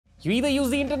You either use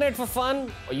the internet for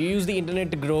fun or you use the internet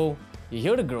to grow. You're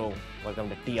here to grow. Welcome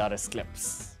to TRS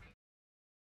Clips.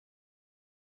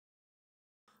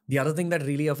 The other thing that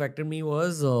really affected me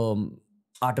was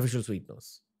artificial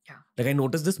sweeteners. Yeah. Like I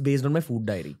noticed this based on my food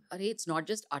diary. It's not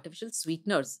just artificial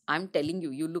sweeteners. I'm telling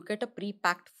you, you look at a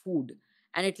pre-packed food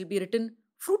and it will be written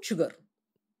fruit sugar.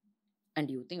 And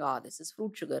you think, this is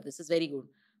fruit sugar. This is very good.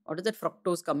 What is that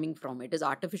fructose coming from? It is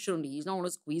artificial only. He's not going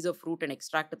to squeeze a fruit and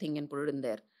extract a thing and put it in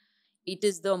there. It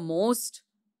is the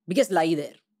biggest lie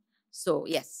there. So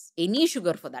yes, any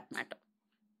sugar for that matter.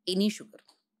 Any sugar.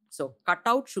 So cut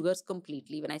out sugars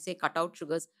completely. When I say cut out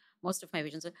sugars, most of my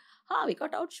patients say, we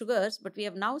cut out sugars, but we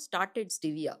have now started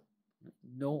stevia.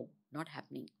 No, not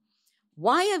happening.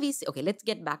 Why are we okay, let's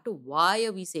get back to why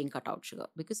are we saying cut out sugar?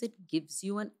 Because it gives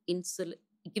you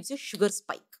it gives you a sugar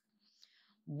spike.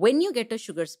 When you get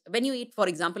when you eat, for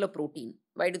example, a protein,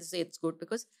 why do they say it's good?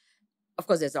 Because, of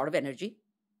course, there's a lot of energy.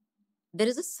 There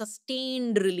is a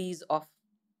sustained release of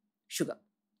sugar,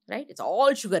 right? It's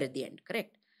all sugar at the end,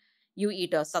 correct? You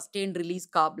eat a sustained release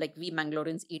carb, like we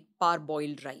Mangaloreans eat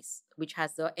parboiled rice, which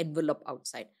has the envelope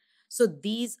outside. So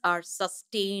these are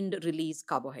sustained release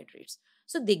carbohydrates.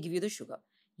 So they give you the sugar.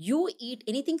 You eat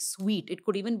anything sweet. It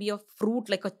could even be a fruit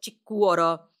like a chikku or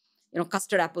a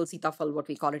custard apple, sitafal, what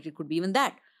we call it. It could be even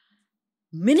that.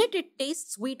 Minute it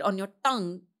tastes sweet on your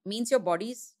tongue means your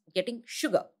body is getting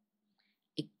sugar.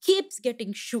 It keeps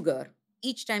getting sugar.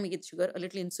 Each time it gets sugar, a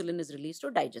little insulin is released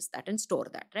to digest that and store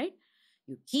that, right?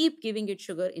 You keep giving it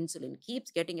sugar, insulin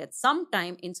keeps getting it.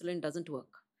 Sometime insulin doesn't work.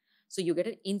 So you get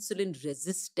an insulin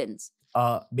resistance.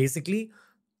 Basically,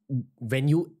 when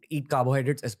you eat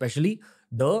carbohydrates, especially,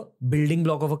 the building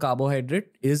block of a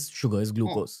carbohydrate is sugar, is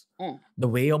glucose. The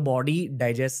way your body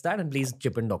digests that, and please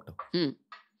chip in, doctor.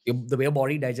 The way your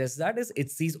body digests that is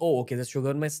it sees, okay, there's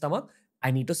sugar in my stomach. I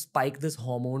need to spike this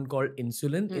hormone called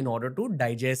insulin in order to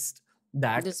digest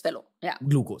that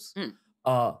glucose.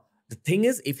 The thing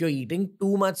is, if you're eating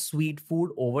too much sweet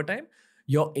food over time,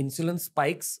 your insulin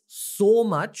spikes so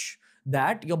much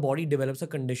that your body develops a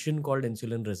condition called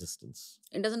insulin resistance.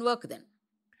 It doesn't work then.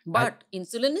 But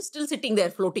insulin is still sitting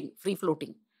there floating, free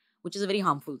floating, which is a very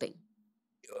harmful thing.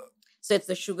 So it's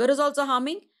the sugar is also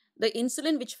harming. The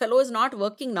insulin, which fellow is not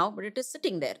working now, but it is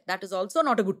sitting there. That is also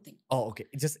not a good thing. Oh, okay.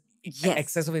 Just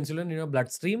excess of insulin in your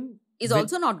bloodstream is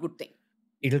also not a good thing.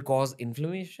 It'll cause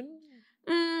inflammation?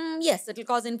 Yes, it'll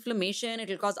cause inflammation.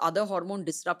 It'll cause other hormone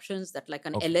disruptions that like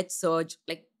an LH surge.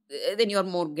 Then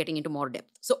you're getting into more depth.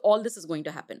 So all this is going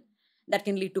to happen. That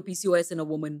can lead to PCOS in a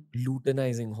woman.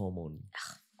 Luteinizing hormone.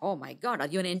 Oh my God, are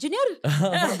you an engineer?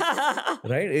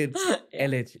 Right? It's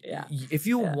LH. Yeah. If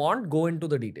you want, go into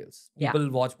the details. People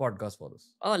watch podcasts for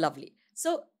this. Oh, lovely.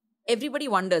 So everybody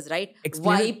wonders, right?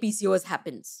 Why PCOS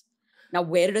happens. Now,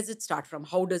 where does it start from?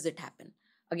 How does it happen?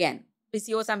 Again,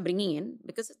 PCOS I'm bringing in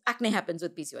because acne happens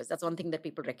with PCOS. That's one thing that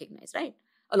people recognize, right?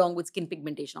 Along with skin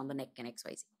pigmentation on the neck and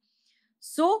XYZ.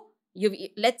 So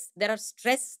there are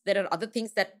stress, there are other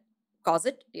things that cause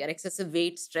it. Your excessive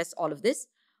weight, stress, all of this.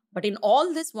 But in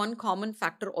all this, one common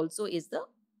factor also is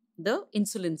the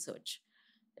insulin surge.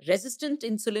 Resistant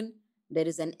insulin, there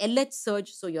is an LH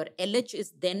surge. So your LH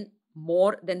is then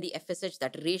more than the FSH.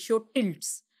 That ratio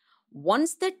tilts.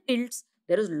 Once that tilts,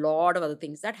 there is a lot of other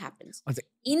things that happens.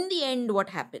 In the end, what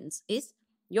happens is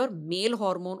your male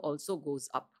hormone also goes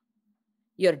up.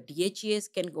 Your DHEAs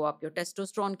can go up. Your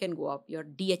testosterone can go up. Your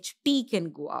DHT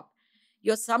can go up.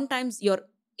 Sometimes your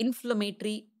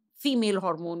inflammatory female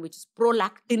hormone, which is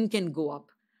prolactin, can go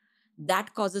up.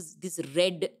 That causes this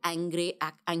red, angry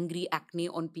acne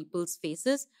on people's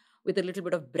faces with a little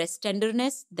bit of breast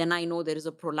tenderness. Then I know there is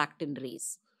a prolactin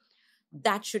raise.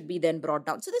 That should be then brought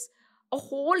down. So there's a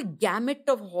whole gamut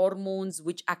of hormones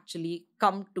which actually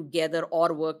come together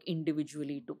or work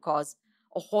individually to cause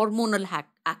a hormonal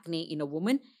acne in a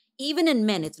woman. Even in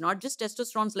men, it's not just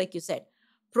testosterone, like you said.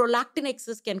 Prolactin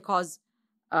excess can cause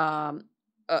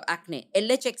acne.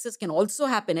 LH excess can also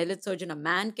happen. LH surge in a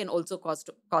man can also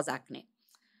cause acne.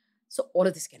 So all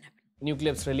of this can happen. New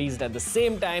clips released at the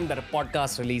same time that a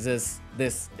podcast releases.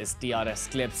 This is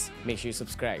TRS Clips. Make sure you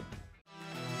subscribe.